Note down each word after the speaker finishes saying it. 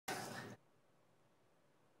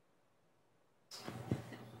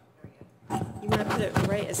You want to put it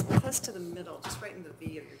right as close to the middle, just right in the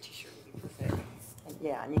V of your t-shirt would be perfect. And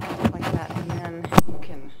yeah, and you can do it like that, and then you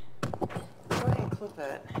can go ahead and clip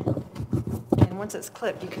it. And once it's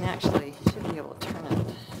clipped, you can actually, you should be able to turn it.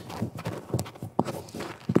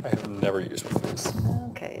 I have never used one of these.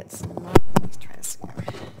 Okay, it's not, let's try this again.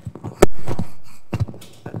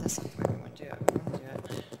 But this is where we want to do it. We want to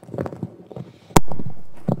do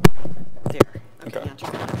it. There. Okay. Now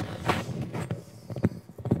turn it.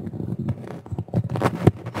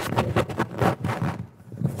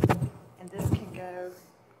 And this can go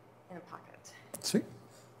in a pocket. Sweet.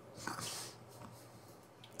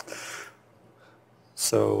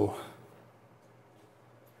 So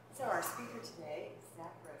our speaker today is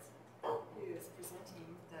Reisinger, who is presenting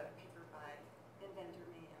the paper by Inventor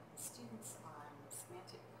Me and students on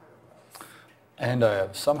semantic proto-roles. And I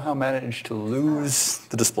have somehow managed to lose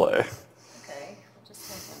the display. Okay, I'm just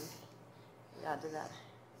thinking. Yeah, do that.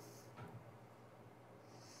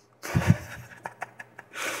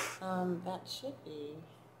 That should be.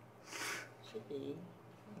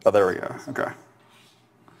 Oh, there we go. Okay.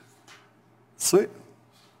 Sweet.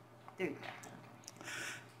 Dude.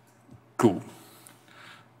 Cool.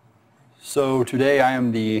 So today I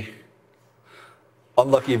am the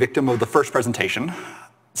unlucky victim of the first presentation.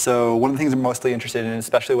 So one of the things I'm mostly interested in,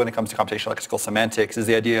 especially when it comes to computational lexical semantics, is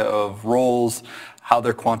the idea of roles, how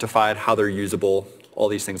they're quantified, how they're usable, all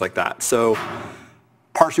these things like that. So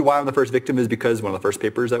partially why I'm the first victim is because one of the first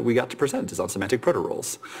papers that we got to present is on semantic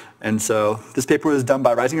proto-roles. And so this paper was done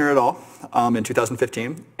by Reisinger Et al. In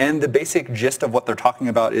 2015. And the basic gist of what they're talking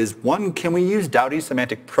about is, one, can we use Dowdy's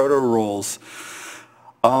semantic proto-roles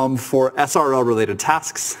for SRL-related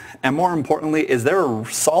tasks? And more importantly, is there a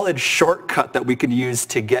solid shortcut that we can use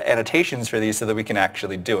to get annotations for these so that we can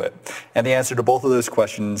actually do it? And the answer to both of those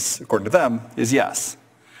questions, according to them, is yes.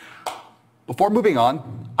 Before moving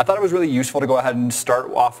on, I thought it was really useful to go ahead and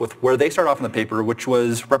start off with where they start off in the paper, which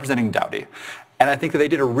was representing Dowdy. And I think that they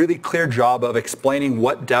did a really clear job of explaining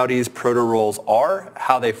what Dowdy's proto-roles are,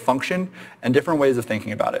 how they function, and different ways of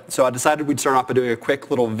thinking about it. So I decided we'd start off by doing a quick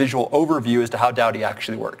little visual overview as to how Dowdy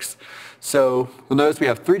actually works. So you'll notice we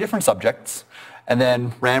have 3 different subjects, and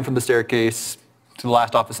then ran from the staircase to the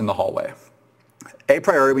last office in the hallway. A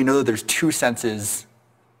priori, we know that there's 2 senses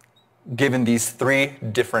given these 3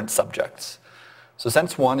 different subjects. So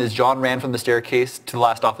sense 1 is John ran from the staircase to the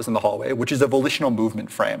last office in the hallway, which is a volitional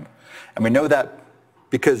movement frame. And we know that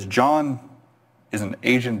because John is an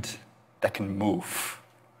agent that can move.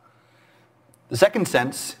 The second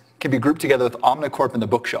sense can be grouped together with Omnicorp and the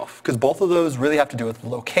bookshelf, because both of those really have to do with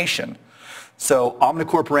location. So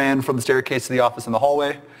Omnicorp ran from the staircase to the office in the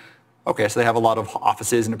hallway. Okay, so they have a lot of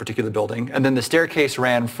offices in a particular building. And then the staircase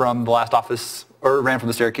ran from the last office, or ran from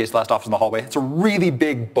the staircase to the last office in the hallway. It's a really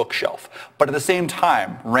big bookshelf. But at the same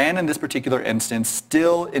time, ran in this particular instance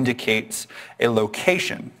still indicates a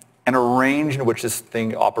location and a range in which this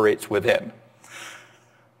thing operates within.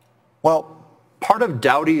 Well, part of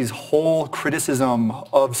Dowdy's whole criticism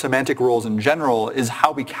of semantic roles in general is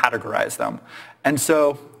how we categorize them. And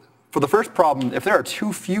so for the first problem, if there are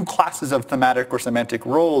too few classes of thematic or semantic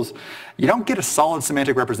roles, you don't get a solid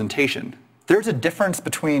semantic representation. There's a difference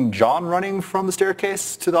between John running from the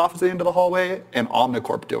staircase to the office at the end of the hallway and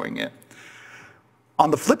Omnicorp doing it.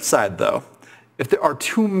 On the flip side, though, if there are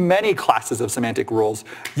too many classes of semantic roles,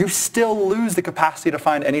 you still lose the capacity to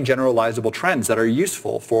find any generalizable trends that are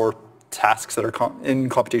useful for tasks that are in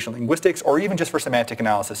computational linguistics, or even just for semantic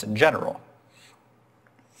analysis in general.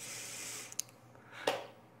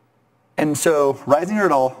 And so Reisinger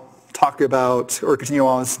et al. Talk about, or continue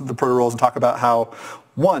on with the proto-roles and talk about how,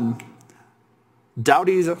 one,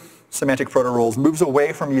 Dowdy's semantic proto-roles moves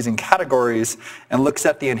away from using categories and looks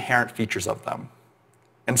at the inherent features of them.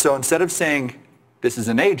 And so instead of saying, this is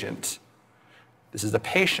an agent, this is a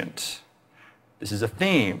patient, this is a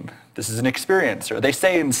theme, this is an experiencer, they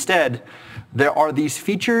say instead, there are these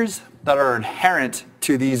features that are inherent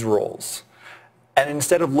to these roles. And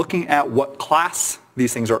instead of looking at what class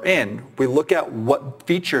these things are in, we look at what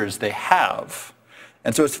features they have.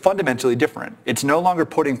 And so it's fundamentally different. It's no longer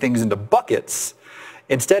putting things into buckets.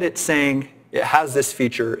 Instead, it's saying it has this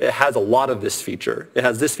feature, it has a lot of this feature, it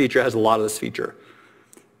has this feature, it has a lot of this feature.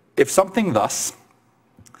 If something thus,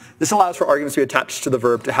 this allows for arguments to be attached to the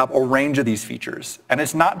verb to have a range of these features. And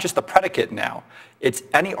it's not just the predicate now. It's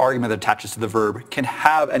any argument that attaches to the verb can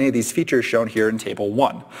have any of these features shown here in table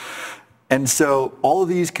 1. And so all of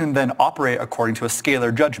these can then operate according to a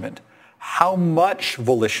scalar judgment. How much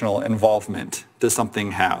volitional involvement does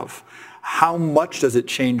something have? How much does it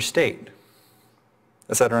change state?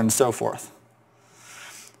 Et cetera, and so forth.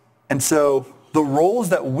 And so the roles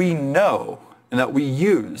that we know and that we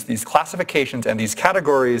use these classifications and these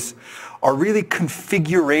categories are really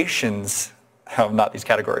configurations, not these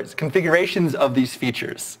categories, configurations of these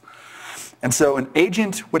features. And so an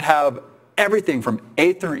agent would have everything from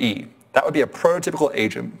A through E. That would be a prototypical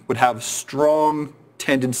agent, would have strong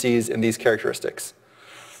tendencies in these characteristics.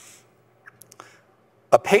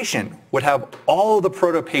 A patient would have all of the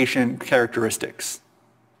proto-patient characteristics,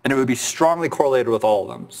 and it would be strongly correlated with all of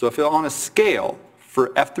them. So if you're on a scale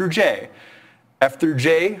for F through J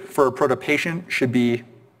for a proto-patient should be,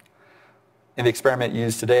 in the experiment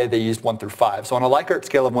used today, they used 1 through 5. So on a Likert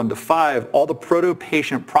scale of 1 to 5, all the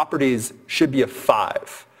proto-patient properties should be a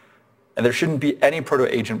 5. And there shouldn't be any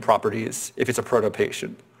proto-agent properties if it's a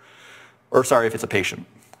proto-patient. Or sorry, if it's a patient.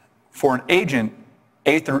 For an agent,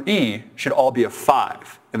 A through E should all be a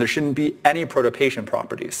 5. And there shouldn't be any proto-patient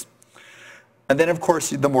properties. And then, of course,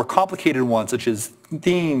 the more complicated ones, such as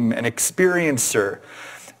theme and experiencer,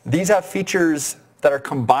 these have features that are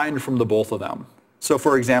combined from the both of them. So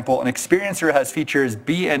for example, an experiencer has features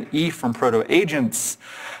B and E from proto-agents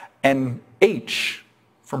and H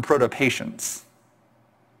from proto-patients.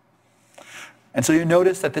 And so you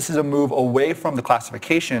notice that this is a move away from the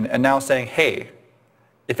classification and now saying, hey,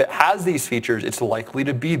 if it has these features, it's likely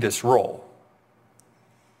to be this role.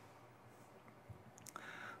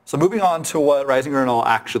 So moving on to what Reisinger et al.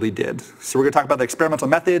 Actually did. So we're going to talk about the experimental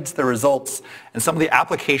methods, the results, and some of the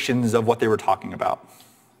applications of what they were talking about.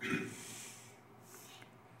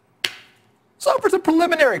 So for some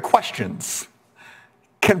preliminary questions,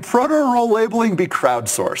 can proto-role labeling be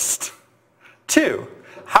crowdsourced? 2,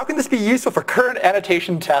 how can this be useful for current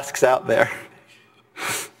annotation tasks out there?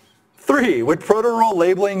 3, would proto-role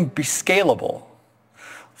labeling be scalable?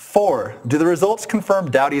 4, do the results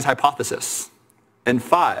confirm Dowdy's hypothesis? And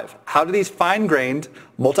 5, how do these fine-grained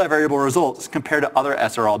multivariable results compare to other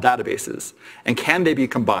SRL databases? And can they be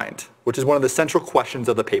combined? Which is one of the central questions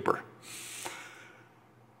of the paper.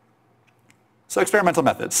 So experimental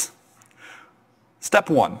methods. Step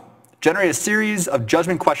 1, generate a series of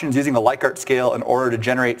judgment questions using a Likert scale in order to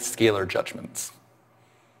generate scalar judgments.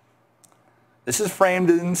 This is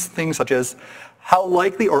framed in things such as, how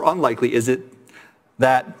likely or unlikely is it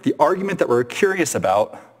that the argument that we're curious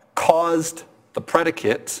about caused the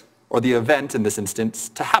predicate, or the event in this instance,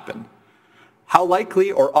 to happen? How likely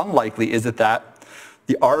or unlikely is it that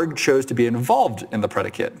the arg chose to be involved in the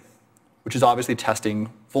predicate, which is obviously testing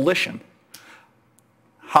volition?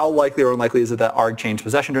 How likely or unlikely is it that arg changed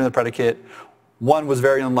possession during the predicate? 1 was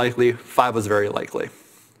very unlikely, 5 was very likely.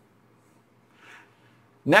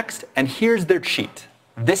 Next, and here's their cheat.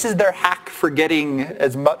 This is their hack for getting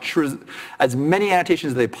as many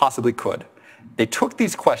annotations as they possibly could. They took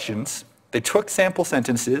these questions, they took sample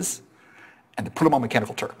sentences, and they put them on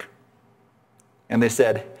Mechanical Turk. And they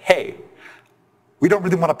said, hey, we don't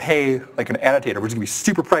really want to pay like an annotator, which is going to be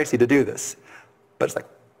super pricey to do this. But it's like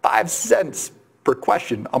 5 cents per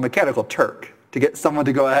question on Mechanical Turk to get someone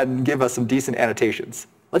to go ahead and give us some decent annotations.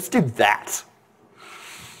 Let's do that.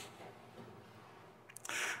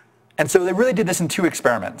 And so they really did this in 2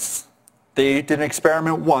 experiments. They did an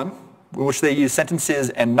experiment 1, in which they used sentences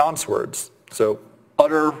and nonce words. So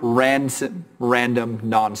utter random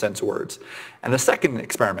nonsense words. And the second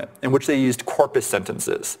experiment, in which they used corpus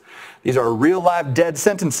sentences. These are real live dead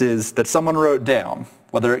sentences that someone wrote down,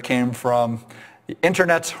 whether it came from the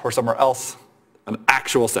internet or somewhere else, an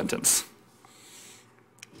actual sentence.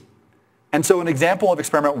 And so an example of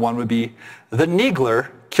experiment 1 would be, the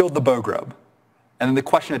Needler killed the bow grub. And then the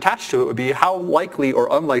question attached to it would be, how likely or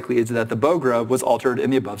unlikely is it that the bow grub was altered in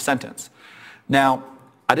the above sentence? Now,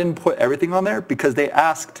 I didn't put everything on there because they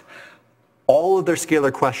asked all of their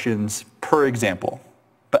scalar questions per example.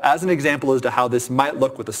 But as an example as to how this might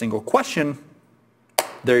look with a single question,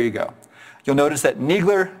 there you go. You'll notice that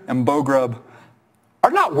Needler and bow grub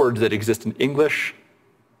are not words that exist in English.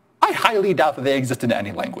 I highly doubt that they exist in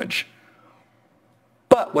any language.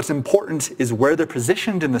 But what's important is where they're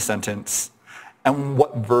positioned in the sentence and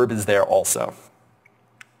what verb is there also.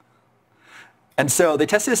 And so they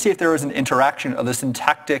tested to see if there was an interaction of the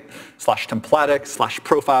syntactic / templatic /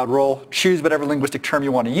 profiled role, choose whatever linguistic term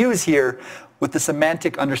you want to use here, with the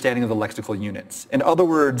semantic understanding of the lexical units. In other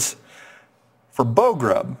words, for bow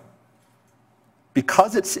grub,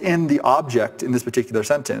 because it's in the object in this particular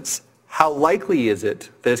sentence, how likely is it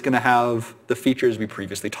that it's going to have the features we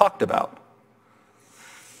previously talked about?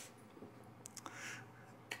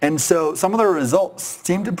 And so some of the results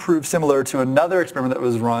seem to prove similar to another experiment that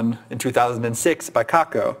was run in 2006 by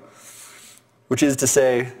Kako, which is to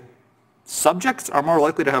say subjects are more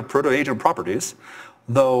likely to have proto-agent properties,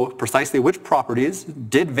 though precisely which properties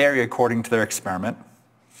did vary according to their experiment.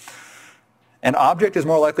 An object is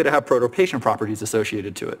more likely to have proto-patient properties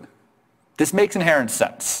associated to it. This makes inherent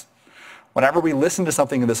sense. Whenever we listen to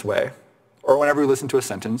something in this way, or whenever we listen to a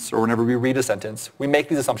sentence, or whenever we read a sentence, we make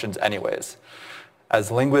these assumptions anyways. As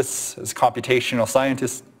linguists, as computational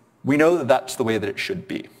scientists, we know that that's the way that it should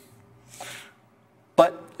be.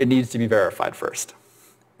 But it needs to be verified first.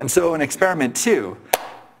 And so in experiment 2,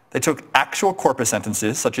 they took actual corpus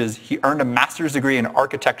sentences, such as he earned a master's degree in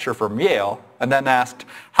architecture from Yale, and then asked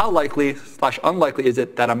how likely / unlikely is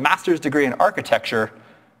it that a master's degree in architecture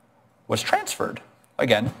was transferred?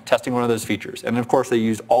 Again, testing one of those features. And of course, they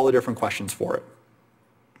used all the different questions for it.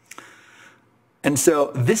 And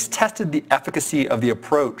so this tested the efficacy of the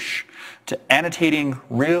approach to annotating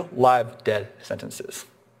real, live, dead sentences.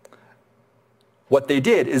 What they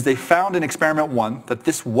did is they found in experiment 1 that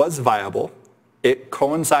this was viable. It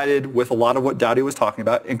coincided with a lot of what Dowdy was talking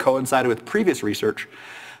about and coincided with previous research.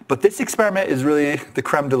 But this experiment is really the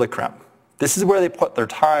creme de la creme. This is where they put their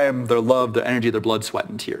time, their love, their energy, their blood, sweat,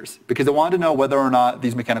 and tears. Because they wanted to know whether or not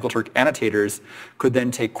these Mechanical Turk annotators could then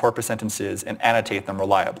take corpus sentences and annotate them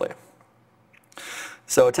reliably.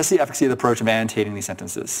 So it tests the efficacy of the approach of annotating these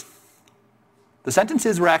sentences. The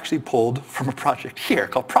sentences were actually pulled from a project here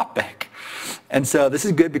called PropBank. And so this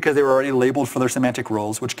is good because they were already labeled for their semantic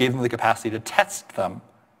roles, which gave them the capacity to test them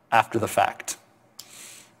after the fact,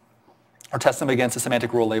 or test them against the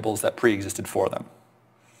semantic role labels that pre-existed for them.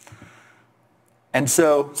 And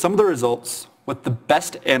so some of the results with the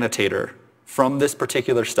best annotator from this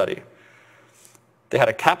particular study, they had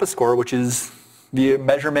a kappa score, which is the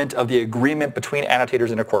measurement of the agreement between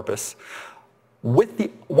annotators in a corpus,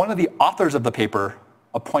 with one of the authors of the paper,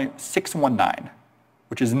 a 0.619,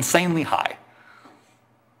 which is insanely high.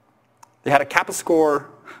 They had a kappa score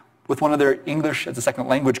with one of their English as a second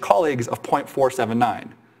language colleagues of 0.479,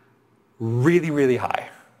 really, really high.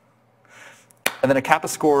 And then a kappa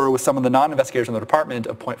score with some of the non-investigators in the department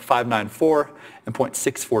of 0.594 and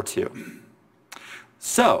 0.642.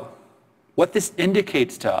 So what this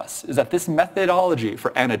indicates to us is that this methodology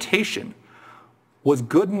for annotation was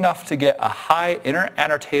good enough to get a high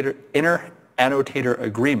inter-annotator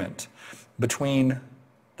agreement between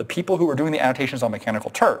the people who were doing the annotations on Mechanical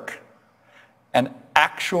Turk and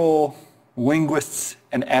actual linguists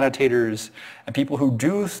and annotators and people who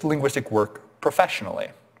do linguistic work professionally.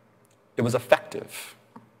 It was effective.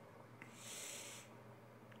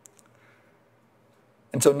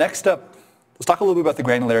 And so next up, let's talk a little bit about the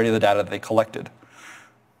granularity of the data that they collected.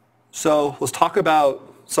 So let's talk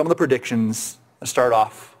about some of the predictions that start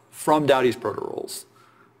off from Dowdy's proto-roles.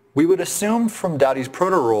 We would assume from Dowdy's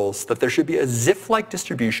proto-roles that there should be a Zipf-like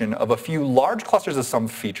distribution of a few large clusters of some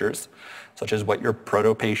features, such as what your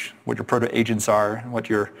proto-agents are,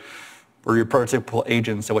 or your prototypical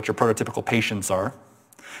agents, and what your prototypical patients are,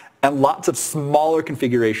 and lots of smaller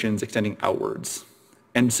configurations extending outwards.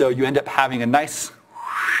 And so you end up having a nice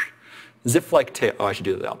Zipf-like tail. Oh, I should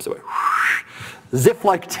do it the opposite way.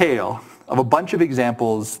 Zipf-like tail of a bunch of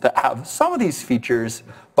examples that have some of these features,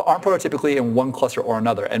 but aren't prototypically in one cluster or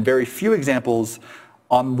another, and very few examples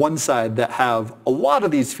on one side that have a lot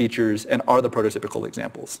of these features and are the prototypical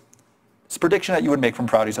examples. It's a prediction that you would make from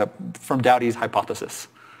Dowdy's hypothesis,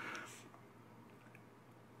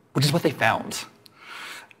 which is what they found.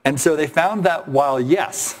 And so they found that while,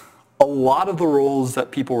 yes, a lot of the roles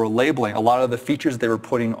that people were labeling, a lot of the features they were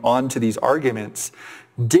putting onto these arguments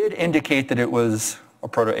did indicate that it was a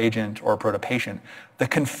proto-agent or a proto-patient, the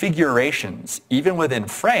configurations, even within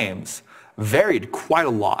frames, varied quite a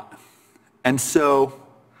lot. And so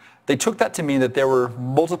they took that to mean that there were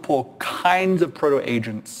multiple kinds of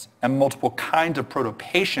proto-agents and multiple kinds of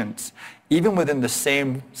proto-patients, even within the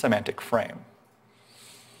same semantic frame.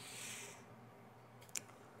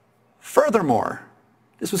 Furthermore,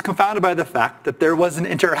 this was confounded by the fact that there was an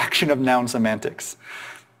interaction of noun semantics.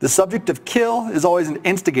 The subject of kill is always an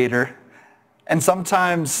instigator, and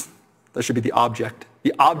sometimes that should be the object.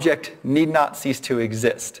 The object need not cease to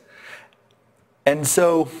exist. And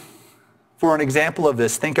so, for an example of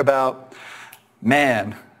this, think about,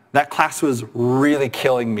 man, that class was really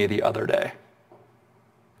killing me the other day.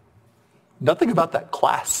 Nothing about that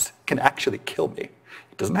class can actually kill me.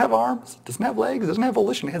 It doesn't have arms, it doesn't have legs, it doesn't have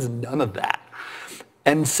volition, it has none of that.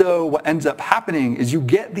 And so what ends up happening is you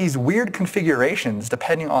get these weird configurations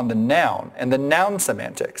depending on the noun and the noun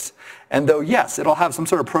semantics. And though, yes, it'll have some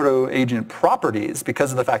sort of proto-agent properties because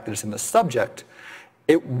of the fact that it's in the subject,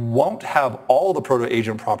 it won't have all the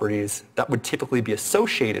proto-agent properties that would typically be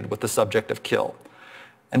associated with the subject of kill.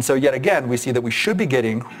 And so yet again, we see that we should be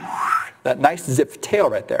getting that nice zip tail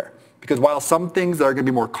right there. Because while some things that are going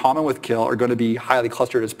to be more common with kill are going to be highly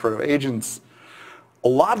clustered as proto-agents, a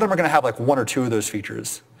lot of them are going to have like one or two of those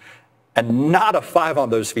features. And not a 5 on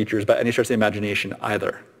those features by any stretch of the imagination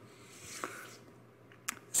either.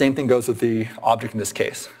 Same thing goes with the object in this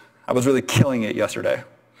case. I was really killing it yesterday.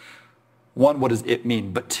 1, what does it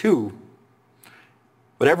mean? But 2,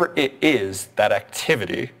 whatever it is, that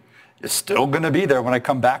activity, is still going to be there when I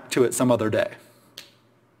come back to it some other day.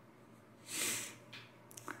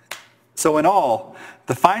 So in all,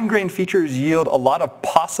 the fine-grained features yield a lot of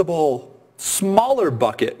possible smaller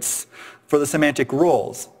buckets for the semantic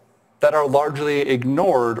roles that are largely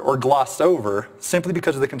ignored or glossed over simply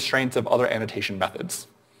because of the constraints of other annotation methods.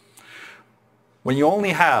 When you only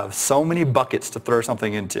have so many buckets to throw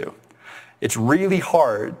something into, it's really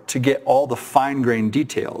hard to get all the fine-grained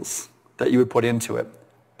details that you would put into it.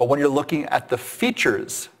 But when you're looking at the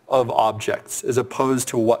features of objects as opposed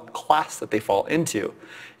to what class that they fall into,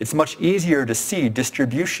 it's much easier to see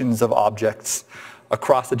distributions of objects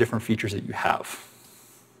across the different features that you have.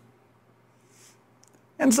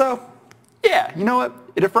 And so, yeah, you know what?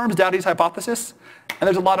 It affirms Dowdy's hypothesis, and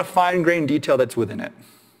there's a lot of fine-grained detail that's within it,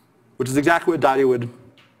 which is exactly what Dowdy would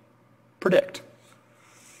predict.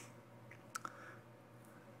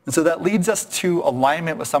 And so that leads us to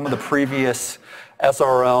alignment with some of the previous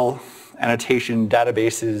SRL annotation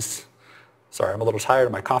databases. Sorry, I'm a little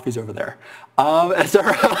tired. My coffee's over there.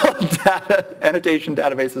 SRL annotation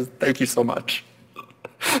databases. Thank you so much.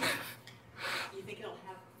 You think it'll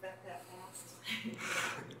have effect that fast?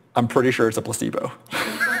 I'm pretty sure it's a placebo.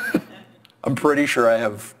 I'm pretty sure I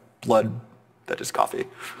have blood that is coffee.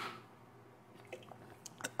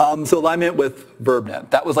 So alignment with VerbNet.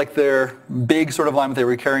 That was like their big sort of alignment they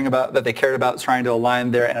were caring about, that they cared about trying to align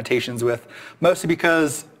their annotations with, mostly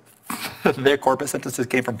because their corpus sentences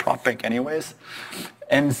came from PropBank anyways.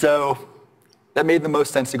 And so that made the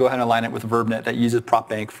most sense to go ahead and align it with VerbNet that uses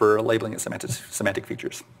PropBank for labeling its semantic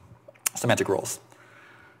features, semantic roles.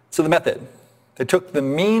 So the method, they took the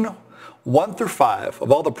mean 1 through 5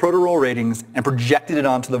 of all the proto-role ratings and projected it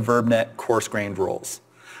onto the VerbNet coarse-grained roles.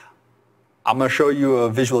 I'm going to show you a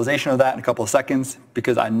visualization of that in a couple of seconds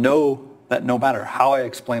because I know that no matter how I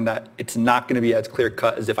explain that, it's not going to be as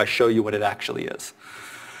clear-cut as if I show you what it actually is.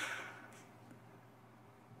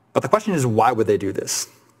 But the question is, why would they do this?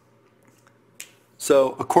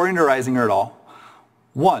 So according to Reisinger et al.,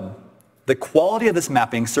 1, the quality of this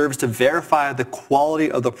mapping serves to verify the quality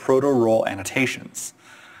of the proto-role annotations.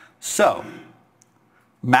 So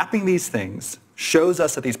mapping these things shows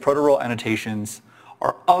us that these proto-role annotations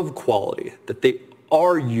are of quality, that they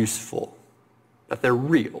are useful, that they're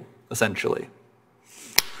real, essentially.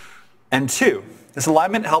 And 2, this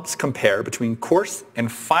alignment helps compare between coarse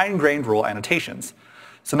and fine-grained role annotations.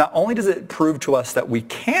 So not only does it prove to us that we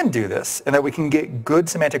can do this and that we can get good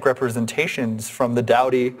semantic representations from the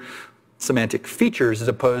Dowdy semantic features as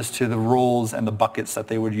opposed to the roles and the buckets that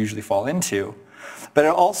they would usually fall into, but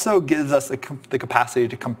it also gives us the capacity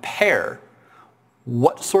to compare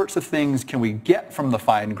what sorts of things can we get from the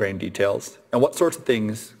fine-grained details and what sorts of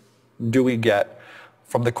things do we get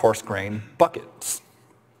from the coarse-grained buckets.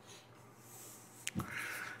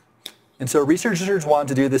 And so researchers wanted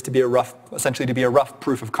to do this to be essentially to be a rough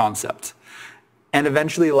proof of concept, and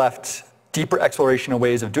eventually left deeper exploration of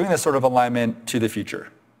ways of doing this sort of alignment to the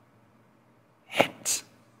future. Hint,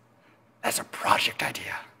 that's a project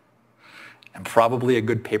idea, and probably a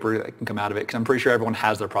good paper that can come out of it, because I'm pretty sure everyone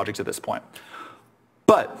has their projects at this point.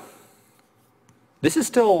 But this is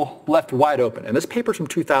still left wide open, and this paper's from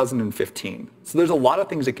 2015. So there's a lot of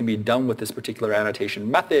things that can be done with this particular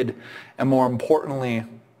annotation method, and more importantly,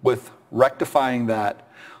 with rectifying that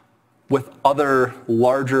with other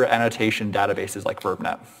larger annotation databases like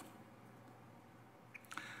VerbNet.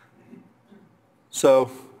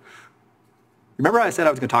 So remember I said I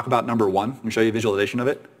was going to talk about number 1 and show you a visualization of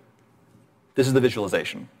it? This is the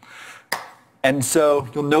visualization. And so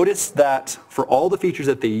you'll notice that for all the features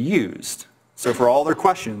that they used, so for all their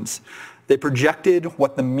questions, they projected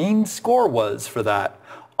what the mean score was for that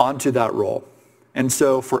onto that role. And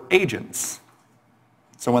so for agents,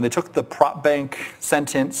 so when they took the PropBank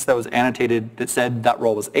sentence that was annotated that said that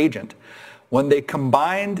role was agent, when they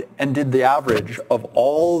combined and did the average of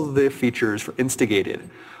all the features for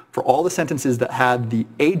instigated, for all the sentences that had the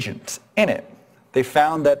agent in it, they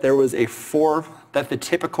found that there was that the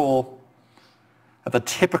typical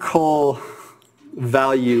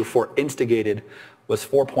value for instigated was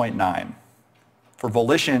 4.9. For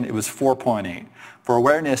volition, it was 4.8. For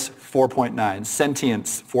awareness, 4.9.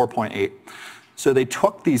 Sentience, 4.8. So they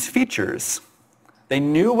took these features, they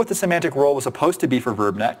knew what the semantic role was supposed to be for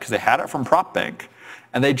VerbNet because they had it from PropBank,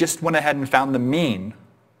 and they just went ahead and found the mean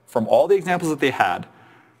from all the examples that they had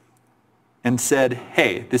and said,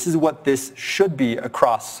 hey, this is what this should be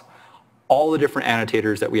across all the different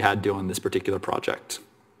annotators that we had doing this particular project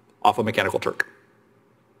off of Mechanical Turk.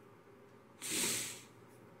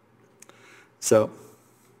 So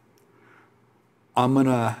I'm going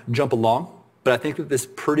to jump along, but I think that this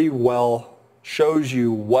pretty well shows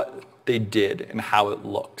you what they did and how it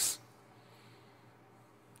looks.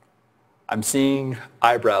 I'm seeing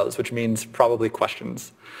eyebrows, which means probably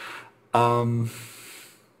questions. Go ahead and take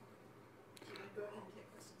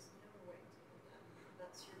questions. No, wait.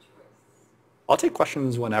 That's your choice. I'll take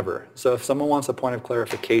questions whenever. So if someone wants a point of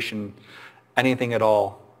clarification, anything at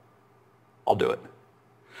all, I'll do it.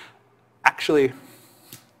 Actually,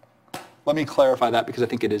 let me clarify that because I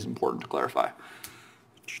think it is important to clarify.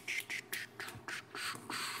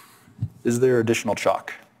 Is there additional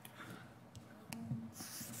chalk?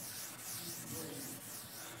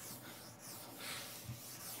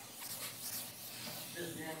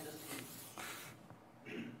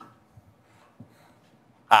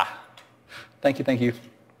 Ah, thank you, thank you.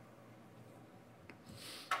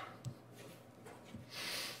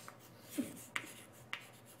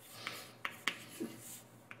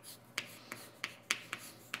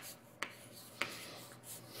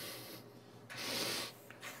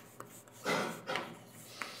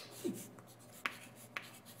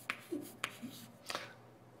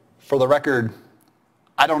 For the record,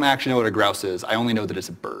 I don't actually know what a grouse is. I only know that it's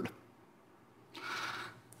a bird.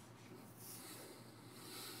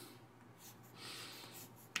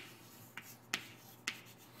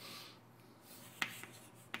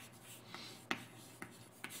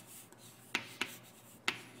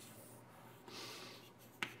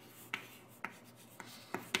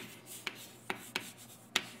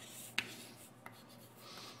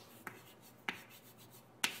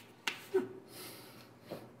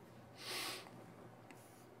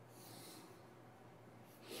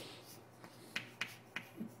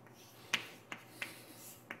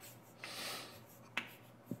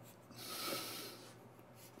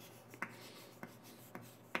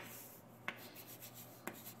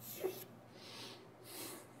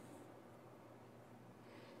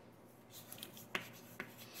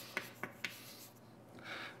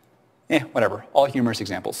 Whatever, all humorous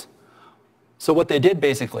examples. So what they did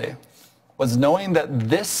basically was knowing that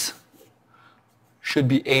this should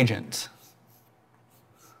be agent,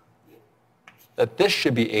 that this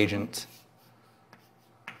should be agent,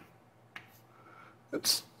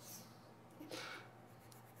 oops,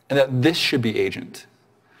 and that this should be agent.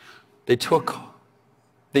 They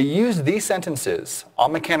used these sentences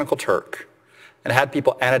on Mechanical Turk and had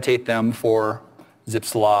people annotate them for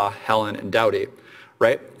Zipf's law, Helen, and Dowdy.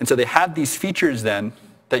 Right? And so they had these features then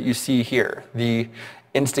that you see here, the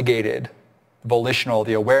instigated, volitional,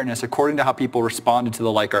 the awareness, according to how people responded to the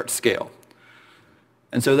Likert scale.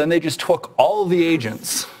 And so then they just took all of the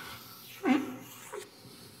agents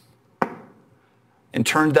and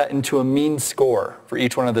turned that into a mean score for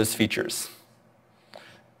each one of those features.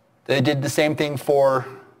 They did the same thing for,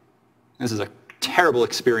 this is a terrible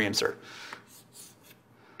experiencer.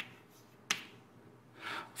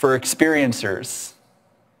 For experiencers,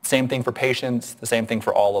 same thing for patients, the same thing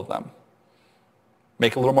for all of them.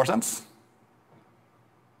 Make a little more sense?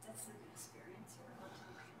 That's an experience.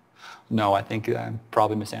 No, I think I'm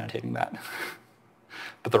probably misannotating that.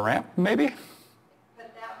 But the ramp, maybe?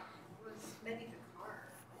 But that was maybe the car.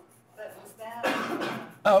 But was that?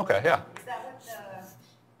 Oh, okay, yeah. Is that what the?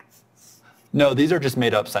 No, these are just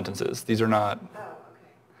made up sentences. These are not, Oh,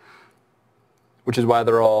 okay. which is why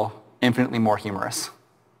they're all infinitely more humorous.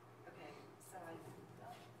 Okay. So I don't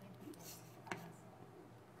think.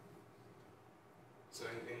 So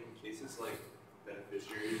in cases like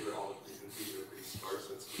beneficiaries where all the frequencies are pretty sparse,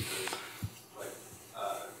 that's because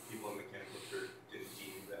people in Mechanical Turk didn't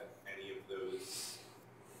deem that any of those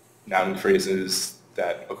noun phrases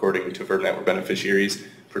that, according to VerbNet, were beneficiaries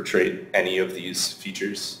portrayed any of these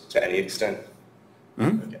features to any extent.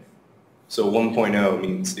 Mm-hmm. Okay. So 1.0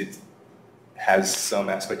 means it has some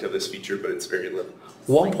aspect of this feature, but it's very little.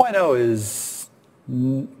 1.0 is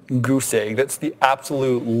goose egg. That's the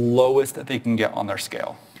absolute lowest that they can get on their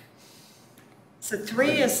scale. So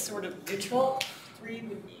 3 is sort of neutral. 3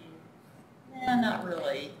 would be, not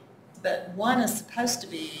really. But 1 is supposed to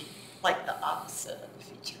be like the opposite of the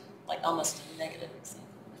feature, like almost a negative example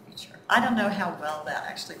of the feature. I don't know how well that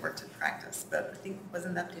actually worked in practice, but I think,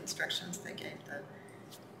 wasn't that the instructions they gave the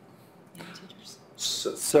annotators?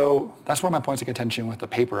 So that's one of my points of contention with the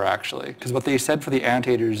paper, actually, because what they said for the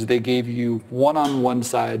annotators, they gave you 1 on one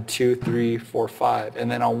side, 2, 3, 4, 5,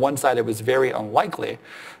 and then on one side it was very unlikely,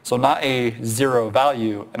 so not a 0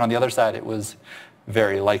 value, and on the other side it was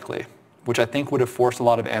very likely, which I think would have forced a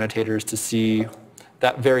lot of annotators to see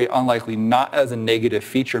that very unlikely not as a negative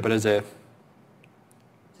feature, but as a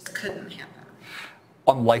couldn't happen.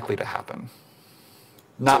 Unlikely to happen.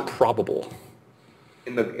 Not probable.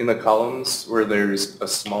 In the columns where there's a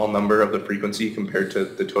small number of the frequency compared to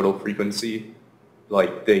the total frequency,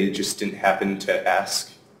 like they just didn't happen to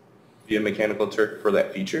ask via Mechanical Turk for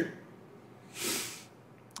that feature?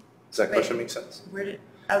 Does that question make sense? Where did,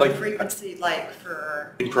 Like, the frequency, like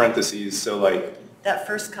for In parentheses, so like, that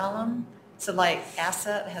first column, so like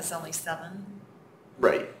asset has only 7.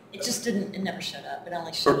 right. It just didn't, it never showed up. It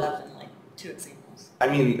only showed up in like 2 examples. I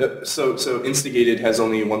mean, so instigated has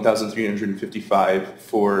only 1,355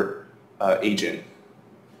 for agent.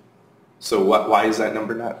 So why is that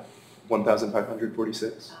number not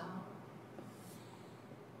 1,546?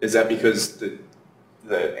 Is that because the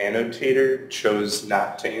annotator chose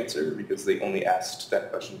not to answer because they only asked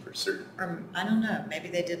that question for certain Or, I don't know, maybe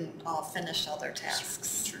they didn't all finish all their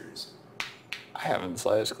tasks. features? I haven't the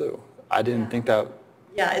slightest clue. I didn't think that.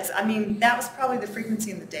 Yeah, it's, I mean, that was probably the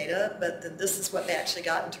frequency in the data, but then this is what they actually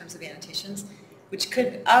got in terms of annotations, which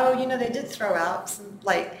could, oh, you know, they did throw out some,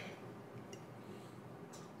 like,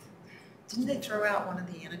 didn't they throw out one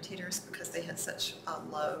of the annotators because they had such a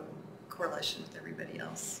low correlation with everybody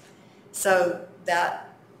else? So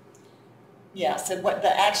that, Yeah, so what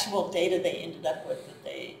the actual data they ended up with that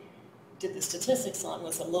they did the statistics on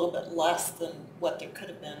was a little bit less than what there could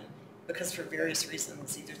have been because for various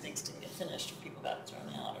reasons, either things didn't get finished or people got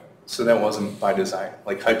thrown out or. So that wasn't by design?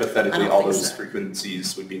 Like I hypothetically, don't all think those so.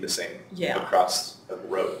 frequencies would be the same Yeah. across a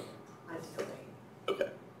row? ideally. Okay.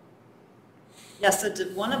 Yeah, so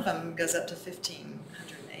one of them goes up to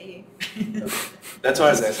 1,508. That's why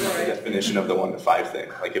I was asking for Sorry. the definition of the 1 to 5 thing,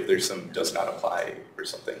 like if there's some does not apply or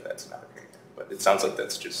something that's not okay. But it sounds like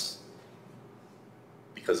that's just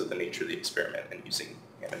because of the nature of the experiment and using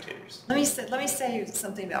annotators. Let me say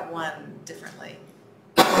something about one differently.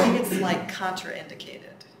 I think it's like contraindicated.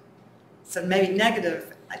 So maybe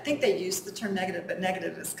negative, I think they use the term negative, but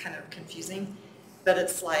negative is kind of confusing. But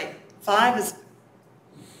it's like 5 is,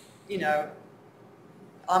 you know,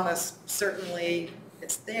 almost certainly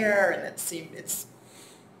it's there and it's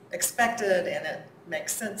expected and it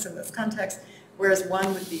makes sense in this context, whereas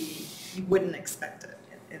 1 would be, you wouldn't expect it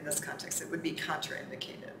in this context. It would be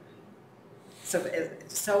contraindicated. So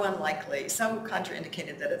it's so unlikely, so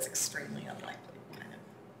contraindicated that it's extremely unlikely, kind of.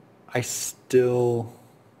 I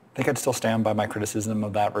think I'd still stand by my criticism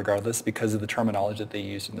of that regardless because of the terminology that they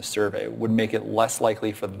used in the survey would make it less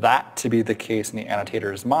likely for that to be the case in the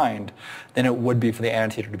annotator's mind than it would be for the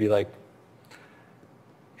annotator to be like,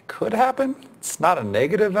 it could happen. It's not a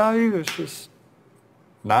negative value. It's just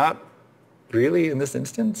not really in this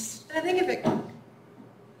instance. And I think if it,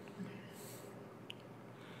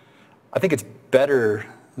 I think it's better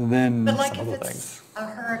than but like some if other it's things. a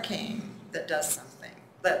hurricane that does something,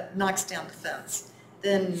 that knocks down the fence,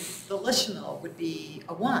 then volitional would be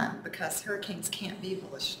a 1 because hurricanes can't be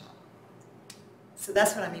volitional. So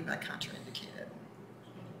that's what I mean by contraindicated.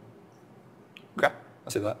 Okay, I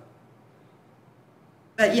see that.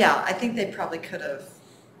 But yeah, I think they probably could have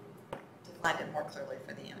defined it more clearly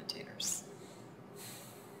for the annotators.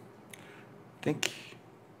 I think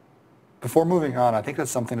before moving on, I think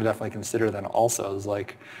that's something to definitely consider then also is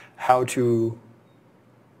like how to,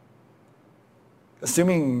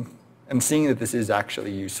 assuming and seeing that this is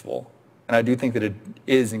actually useful, and I do think that it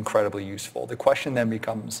is incredibly useful, the question then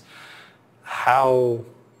becomes how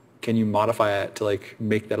can you modify it to like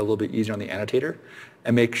make that a little bit easier on the annotator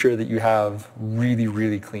and make sure that you have really,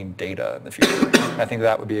 really clean data in the future? And I think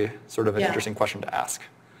that would be sort of an Yeah. interesting question to ask.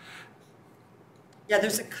 Yeah,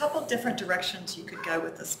 there's a couple different directions you could go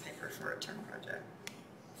with this paper for a term project.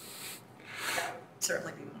 That would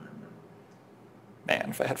certainly be one of them. Man,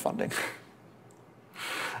 if I had funding.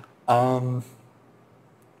 So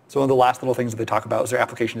one of the last little things that they talk about is their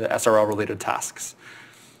application to SRL-related tasks.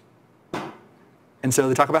 And so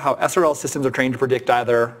they talk about how SRL systems are trained to predict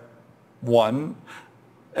either, 1,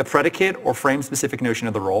 a predicate or frame-specific notion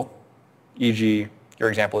of the role, e.g., your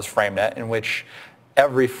example is FrameNet, in which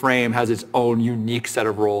every frame has its own unique set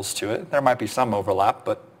of roles to it. There might be some overlap,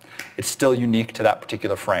 but it's still unique to that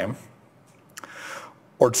particular frame.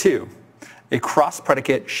 Or 2, a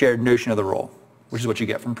cross-predicate shared notion of the role, which is what you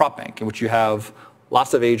get from prop bank, in which you have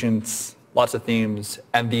lots of agents, lots of themes,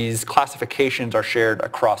 and these classifications are shared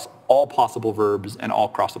across all possible verbs and all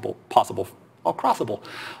crossable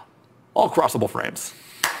frames.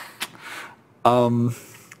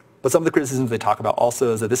 But some of the criticisms they talk about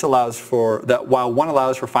also is that this allows for, that while 1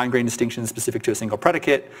 allows for fine-grained distinctions specific to a single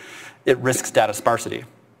predicate, it risks data sparsity.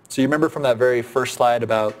 So you remember from that very first slide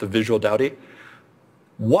about the visual Dowdy?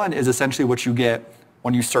 1 is essentially what you get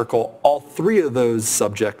when you circle all 3 of those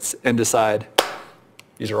subjects and decide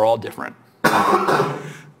these are all different.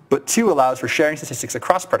 But 2 allows for sharing statistics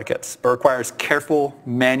across predicates, but requires careful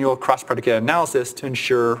manual cross-predicate analysis to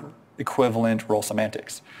ensure equivalent role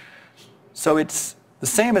semantics. So it's the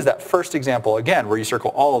same as that first example, again, where you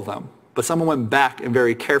circle all of them, but someone went back and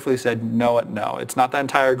very carefully said, no, it's not that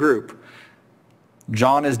entire group.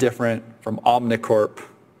 John is different from Omnicorp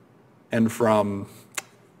and from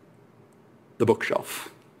the bookshelf.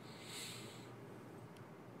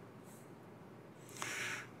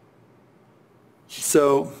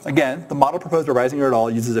 So again, the model proposed by Reisinger et al.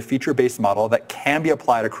 Uses a feature-based model that can be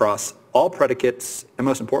applied across all predicates and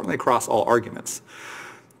most importantly across all arguments.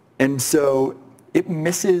 And so it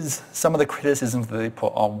misses some of the criticisms that they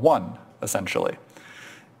put on 1, essentially.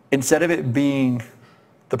 Instead of it being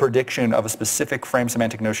the prediction of a specific frame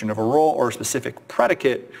semantic notion of a role or a specific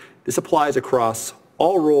predicate, this applies across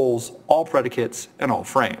all roles, all predicates, and all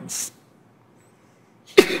frames.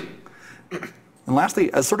 And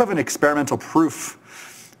lastly, as sort of an experimental proof,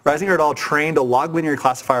 Reisinger et al. Trained a log linear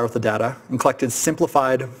classifier with the data and collected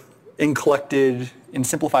in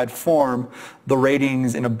simplified form the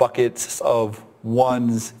ratings in a buckets of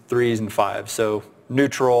 1s, 3s, and 5s. So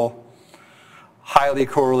neutral, highly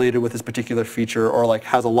correlated with this particular feature, or like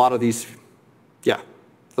has a lot of these, has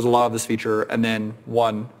a lot of this feature, and then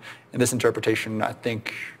 1 in this interpretation, I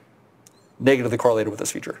think, negatively correlated with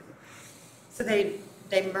this feature. So they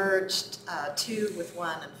merged 2 with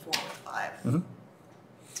 1 and 4 with 5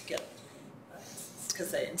 to get, because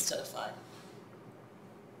they instead of 5.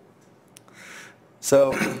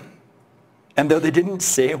 So, and though they didn't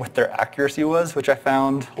say what their accuracy was, which I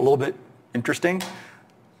found a little bit interesting,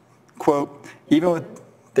 quote, even with,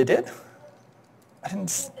 they did? I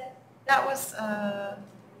didn't. That was,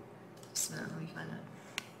 just a minute, let me find it.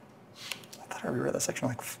 I thought I reread that section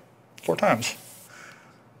like 4 times.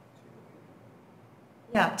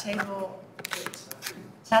 Yeah, table,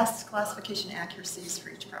 test classification accuracies for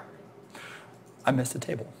each property. I missed a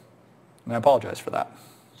table, and I apologize for that.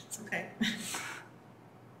 It's okay.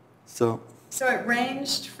 So it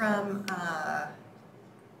ranged from,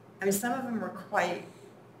 some of them were quite,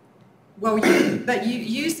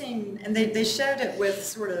 using, and they showed it with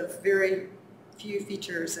sort of very few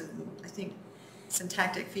features and I think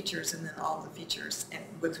syntactic features and then all the features, and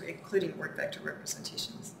including word vector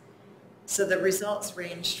representations. So the results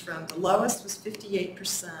ranged from, the lowest was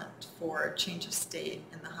 58% for change of state,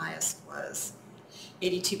 and the highest was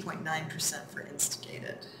 82.9% for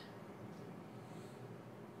instigated.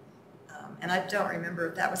 And I don't remember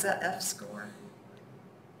if that was that F score.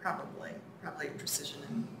 Probably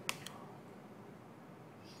precision.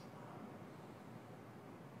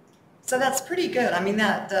 So that's pretty good. I mean,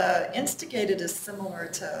 that the instigated is similar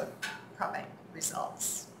to probably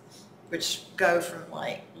results, which go from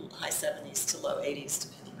like high 70s to low 80s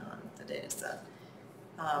depending on the data set.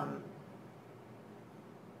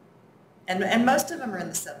 And most of them are in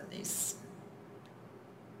the 70s.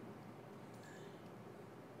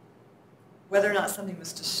 Whether or not something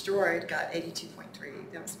was destroyed got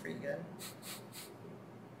 82.3. That was pretty good.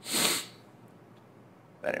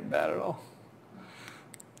 that ain't bad at all.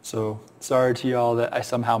 So sorry to y'all that I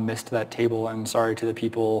somehow missed that table, and sorry to the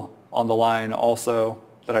people on the line also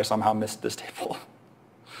that I somehow missed this table.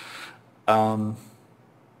 So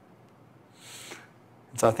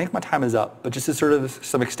I think my time is up, but just as sort of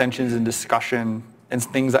some extensions and discussion and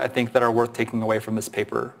things that I think that are worth taking away from this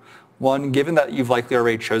paper. 1, given that you've likely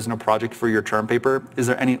already chosen a project for your term paper, is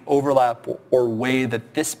there any overlap or way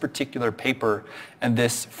that this particular paper and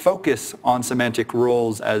this focus on semantic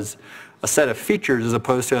roles as a set of features as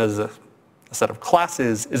opposed to as a set of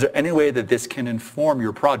classes, is there any way that this can inform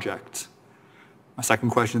your project? My second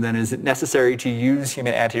question then, is it necessary to use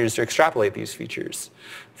human annotators to extrapolate these features?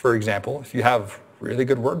 For example, if you have really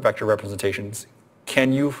good word vector representations,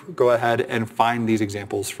 can you go ahead and find these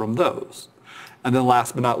examples from those? And then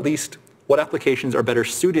last but not least, what applications are better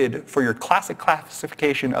suited for your classic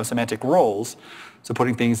classification of semantic roles, so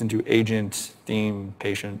putting things into agent, theme,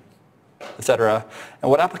 patient, etc., and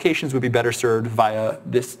what applications would be better served via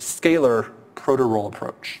this scalar proto-role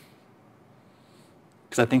approach?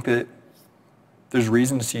 Because I think that there's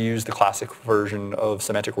reasons to use the classic version of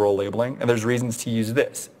semantic role labeling, and there's reasons to use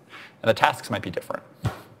this, and the tasks might be different.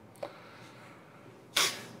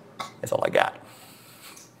 That's all I got.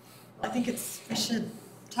 I think we should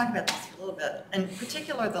talk about this for a little bit, in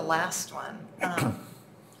particular the last one,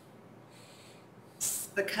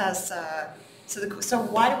 because so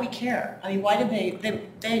why do we care? I mean, why did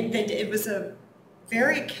it was a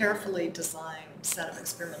very carefully designed set of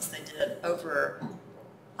experiments they did over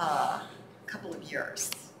a couple of years.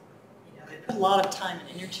 You know, they put a lot of time and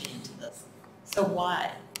energy into this. So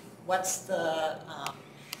why? What's the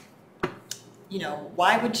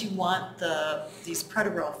why would you want these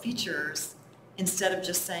proto-role features instead of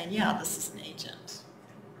just saying, yeah, this is an agent?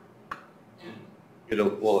 It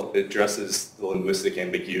addresses the linguistic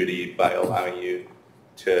ambiguity by allowing you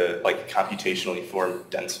to computationally form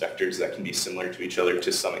dense vectors that can be similar to each other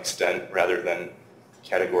to some extent, rather than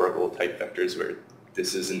categorical type vectors where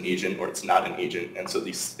this is an agent or it's not an agent, and so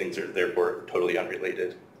these things are therefore totally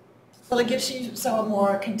unrelated. Well, it gives you a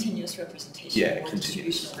more continuous representation, Yeah, more continuous.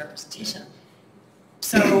 distributional representation.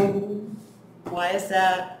 So why is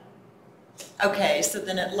that? Okay, so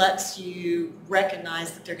then it lets you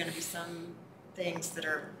recognize that there are going to be some things that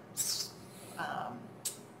are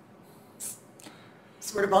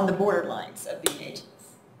sort of on the borderlines of being agents.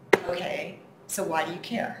 Okay, so why do you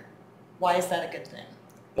care? Why is that a good thing?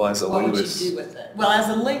 Well, as a What linguist, would you do with it? Well, as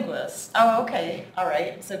a linguist. Oh, okay, all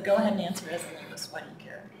right. So go ahead and answer as a linguist. Why do you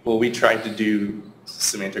care? well, we tried to do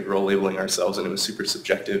semantic role labeling ourselves, and it was super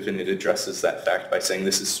subjective, and it addresses that fact by saying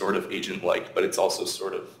this is sort of agent-like, but it's also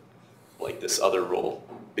sort of like this other role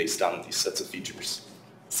based on these sets of features.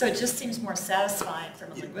 So it just seems more satisfying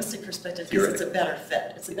from a linguistic perspective You're because it's right. a better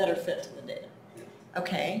fit. It's a better fit to the data.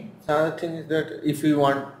 Okay. Another thing is that if you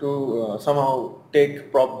want to somehow take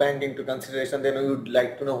prop bank into consideration, then we would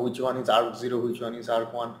like to know which one is ARC0, which one is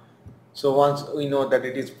ARC1. So once we know that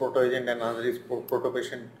it is proto-agent and another is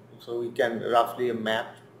proto-patient, so we can roughly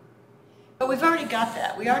map. But we've already got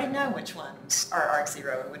that. We already know which ones are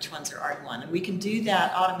ARC0 and which ones are ARC1, and we can do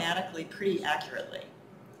that automatically pretty accurately.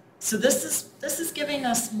 So this is giving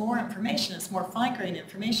us more information. It's more fine-grained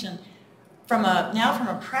information. From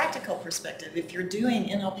a practical perspective, if you're doing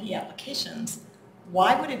NLP applications,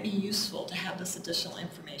 why would it be useful to have this additional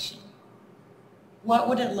information? What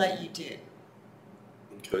would it let you do?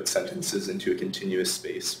 Encode sentences into a continuous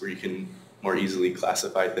space where you can more easily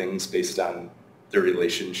classify things based on their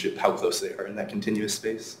relationship, how close they are in that continuous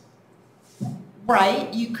space.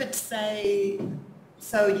 Right. You could say,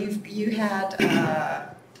 so you had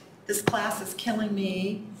this class is killing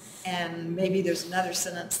me, and maybe there's another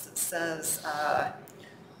sentence that says,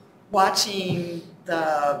 watching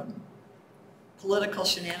the political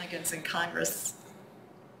shenanigans in Congress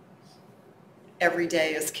every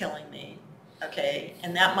day is killing me, okay?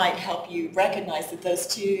 And that might help you recognize that those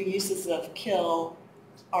two uses of kill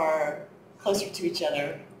are closer to each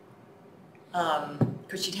other,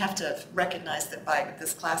 because you'd have to recognize that by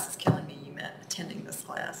this class is killing me, you meant attending this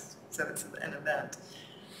class, so it's an event.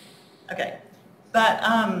 Okay, but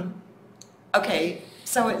okay,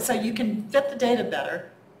 so you can fit the data better,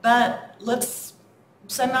 but let's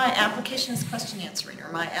say my application is question answering,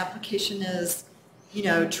 or my application is,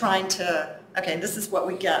 trying to, okay, this is what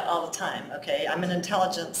we get all the time, okay, I'm an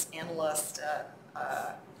intelligence analyst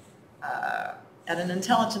at an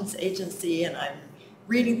intelligence agency, and I'm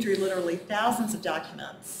reading through literally thousands of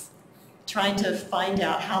documents, trying to find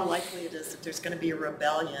out how likely it is that there's going to be a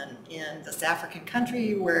rebellion in this African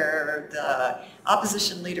country where the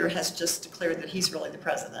opposition leader has just declared that he's really the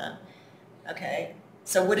president. Okay,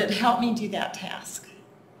 so would it help me do that task?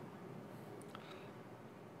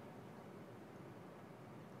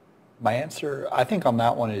 My answer, I think on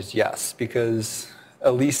that one is yes, because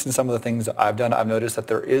at least in some of the things that I've done, I've noticed that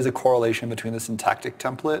there is a correlation between the syntactic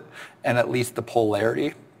template and at least the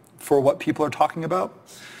polarity for what people are talking about.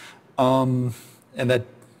 And that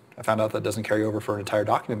I found out that doesn't carry over for an entire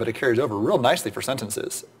document, but it carries over real nicely for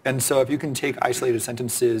sentences. And so if you can take isolated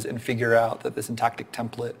sentences and figure out that the syntactic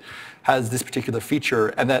template has this particular feature,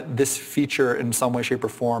 and that this feature in some way, shape, or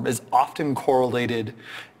form is often correlated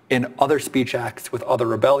in other speech acts with other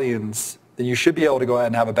rebellions, then you should be able to go ahead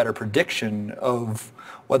and have a better prediction of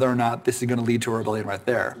whether or not this is going to lead to a rebellion right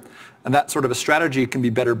there. And that sort of a strategy can be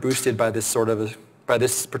better boosted by this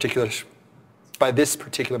particular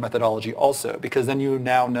methodology also, because then you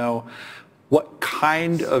now know what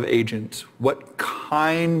kind of agent, what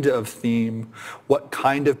kind of theme, what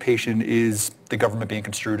kind of patient is the government being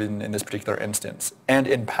construed in this particular instance. And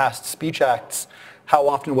in past speech acts, how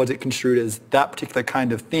often was it construed as that particular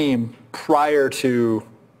kind of theme prior to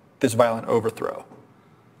this violent overthrow?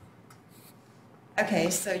 Okay,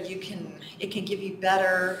 so it can give you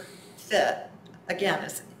better fit. Again,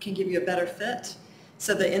 it can give you a better fit.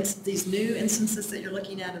 So these new instances that you're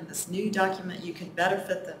looking at in this new document, you can better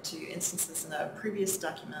fit them to instances in a previous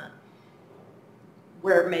document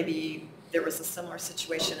where maybe there was a similar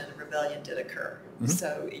situation and a rebellion did occur. Mm-hmm.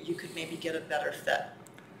 So you could maybe get a better fit.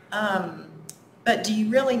 But do you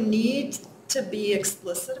really need to be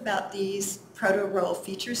explicit about these proto-role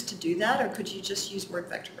features to do that, or could you just use word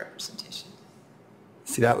vector representation?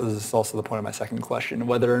 See, that was also the point of my second question,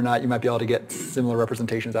 whether or not you might be able to get similar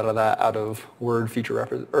representations out of word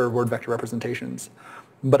vector representations.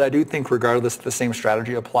 But I do think regardless the same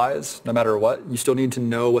strategy applies no matter what. You still need to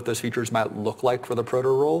know what those features might look like for the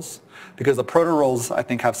proto-roles because the proto-roles I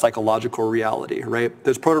think have psychological reality, right?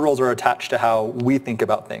 Those proto-roles are attached to how we think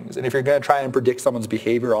about things. And if you're going to try and predict someone's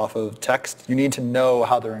behavior off of text, you need to know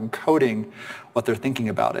how they're encoding what they're thinking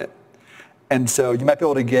about it. And so you might be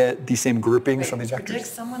able to get the same groupings from these vectors. Predict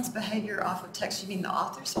someone's behavior off of text, you mean the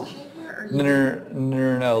author's behavior? Or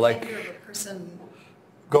No, the like behavior of a person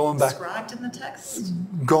going back. described in the text?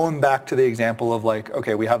 Going back to the example of like,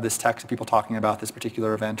 okay, we have this text of people talking about this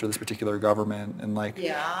particular event or this particular government and like,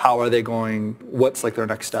 how are they going, what's like their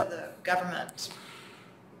next step? So the government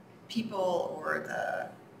people or the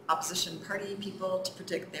opposition party people to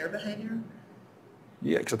predict their behavior?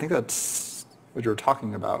 Yeah, because I think that's what you were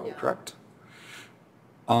talking about, correct?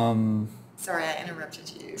 Sorry, I interrupted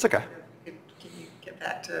you. It's okay. Can you get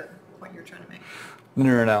back to what you're trying to make?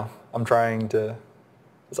 No. I'm trying to,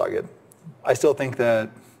 it's all good. I still think that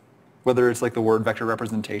whether it's like the word vector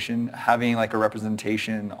representation, having like a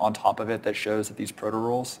representation on top of it that shows that these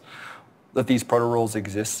proto-roles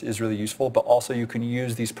exist is really useful, but also you can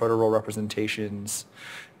use these proto-role representations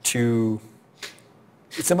to,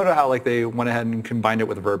 it's similar to how like they went ahead and combined it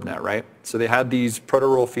with VerbNet, right? So they had these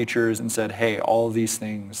proto-role features and said, hey, all of these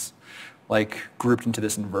things like grouped into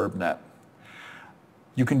this in VerbNet.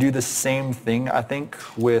 You can do the same thing, I think,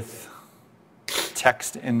 with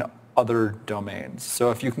text in other domains.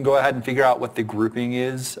 So if you can go ahead and figure out what the grouping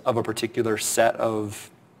is of a particular set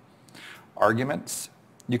of arguments,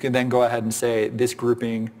 you can then go ahead and say this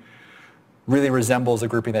grouping really resembles a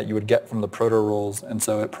grouping that you would get from the proto-roles, and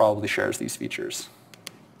so it probably shares these features.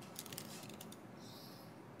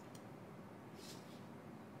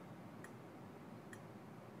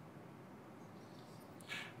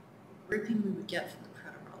 Grouping we would get from the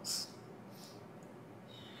proto-roles.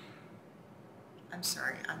 I'm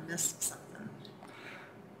sorry, I missed something.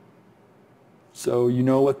 So you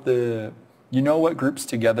know what groups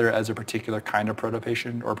together as a particular kind of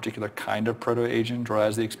proto-patient or a particular kind of proto-agent or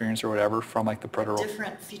as the experience or whatever from like the proto-role?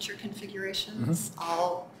 Different feature configurations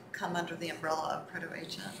all come under the umbrella of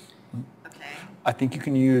proto-agent. Okay. I think you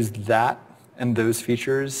can use that and those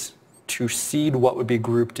features to seed what would be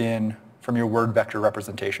grouped in from your word vector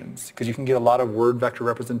representations, because you can get a lot of word vector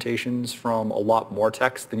representations from a lot more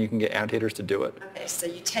text than you can get annotators to do it. Okay, so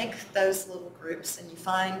you take those little groups and you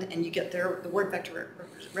find, and you get the word vector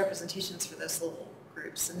representations for those little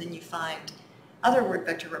groups, and then you find other word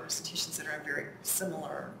vector representations that are in very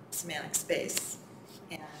similar semantic space,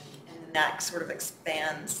 and then that sort of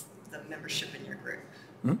expands the membership in your group.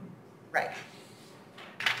 Mm-hmm. Right.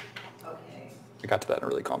 Okay. I got to that in a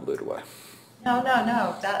really convoluted way. No,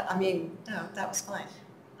 that was fine.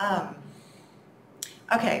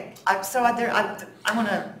 Okay, I want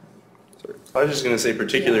to. I was just going to say,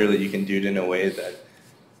 particularly, you can do it in a way that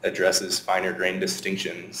addresses finer grained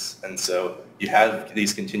distinctions. And so you have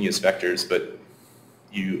these continuous vectors, but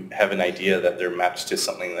you have an idea that they're matched to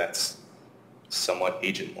something that's somewhat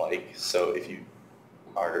agent-like. So if you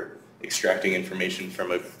are extracting information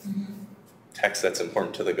from a text that's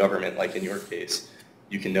important to the government, like in your case,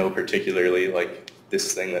 you can know particularly like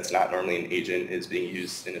this thing that's not normally an agent is being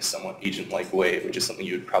used in a somewhat agent-like way, which is something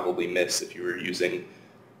you would probably miss if you were using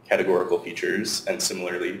categorical features. And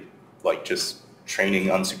similarly, like just training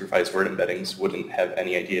unsupervised word embeddings wouldn't have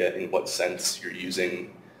any idea in what sense you're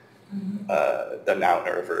using the noun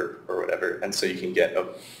or a verb or whatever. And so you can get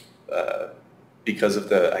because of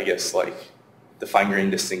the, I guess, like the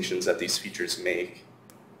fine-grained distinctions that these features make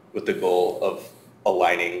with the goal of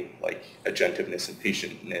aligning like agentiveness and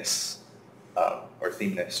patientness or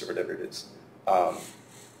themeness or whatever it is,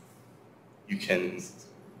 you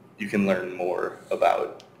can learn more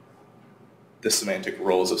about the semantic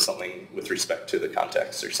roles of something with respect to the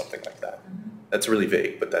context or something like that. That's really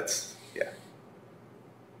vague, but that's, yeah.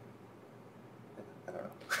 I don't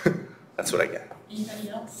know. That's what I get. Anybody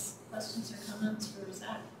else? Questions or comments for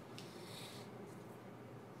Zach?